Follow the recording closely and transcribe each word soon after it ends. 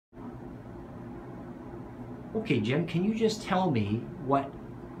Okay, Jim, can you just tell me what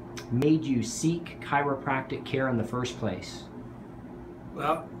made you seek chiropractic care in the first place?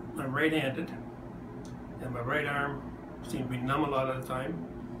 Well, I'm right-handed, and my right arm seemed to be numb a lot of the time.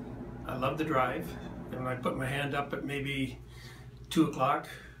 I love to drive, and when I put my hand up at maybe 2 o'clock,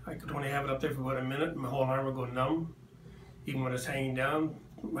 I could only have it up there for about a minute, and my whole arm would go numb. Even when it's hanging down,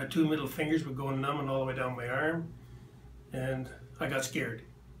 my two middle fingers would go numb and all the way down my arm, and I got scared.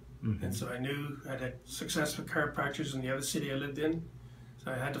 And so I knew I had successful chiropractors in the other city I lived in, so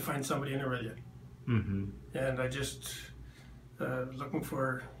I had to find somebody in Orillia. And I just looking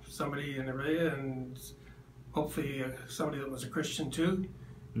for somebody in Orillia, and hopefully somebody that was a Christian too.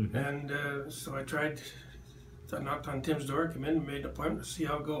 And so I knocked on Tim's door, come in and made an appointment to see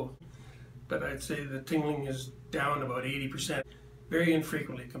how it goes. But I'd say the tingling is down about 80%, very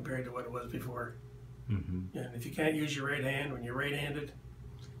infrequently compared to what it was before. And if you can't use your right hand when you're right-handed,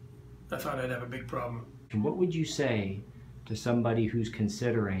 I thought I'd have a big problem. What would you say to somebody who's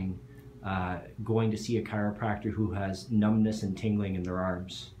considering going to see a chiropractor who has numbness and tingling in their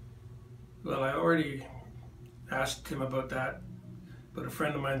arms? Well, I already asked him about that, but a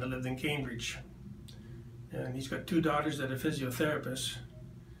friend of mine that lived in Cambridge, and he's got two daughters that are physiotherapists,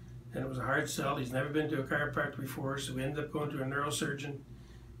 and it was a hard sell. He's never been to a chiropractor before, so we ended up going to a neurosurgeon,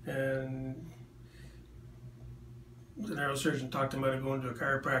 and the neurosurgeon talked him about going to a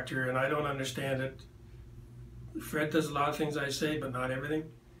chiropractor, and I don't understand it. Fred does a lot of things I say, but not everything.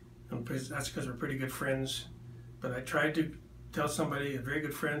 And that's because we're pretty good friends. But I tried to tell somebody, a very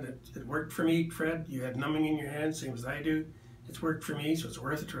good friend, that it worked for me, Fred. You had numbing in your hands, same as I do. It's worked for me, so it's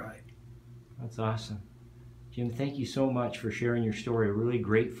worth a try. That's awesome. Jim, thank you so much for sharing your story. We're really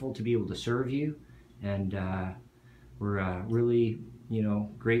grateful to be able to serve you, and we're really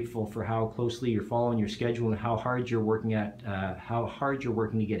grateful for how closely you're following your schedule and how hard you're working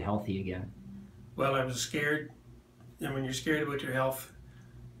to get healthy again. Well, I was scared, and when you're scared about your health,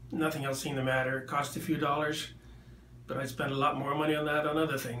 nothing else seemed to matter. It cost a few dollars, but I spent a lot more money on that on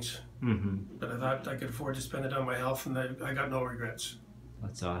other things. But I thought I could afford to spend it on my health, and I got no regrets.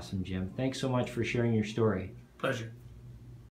 That's awesome, Jim. Thanks so much for sharing your story. Pleasure.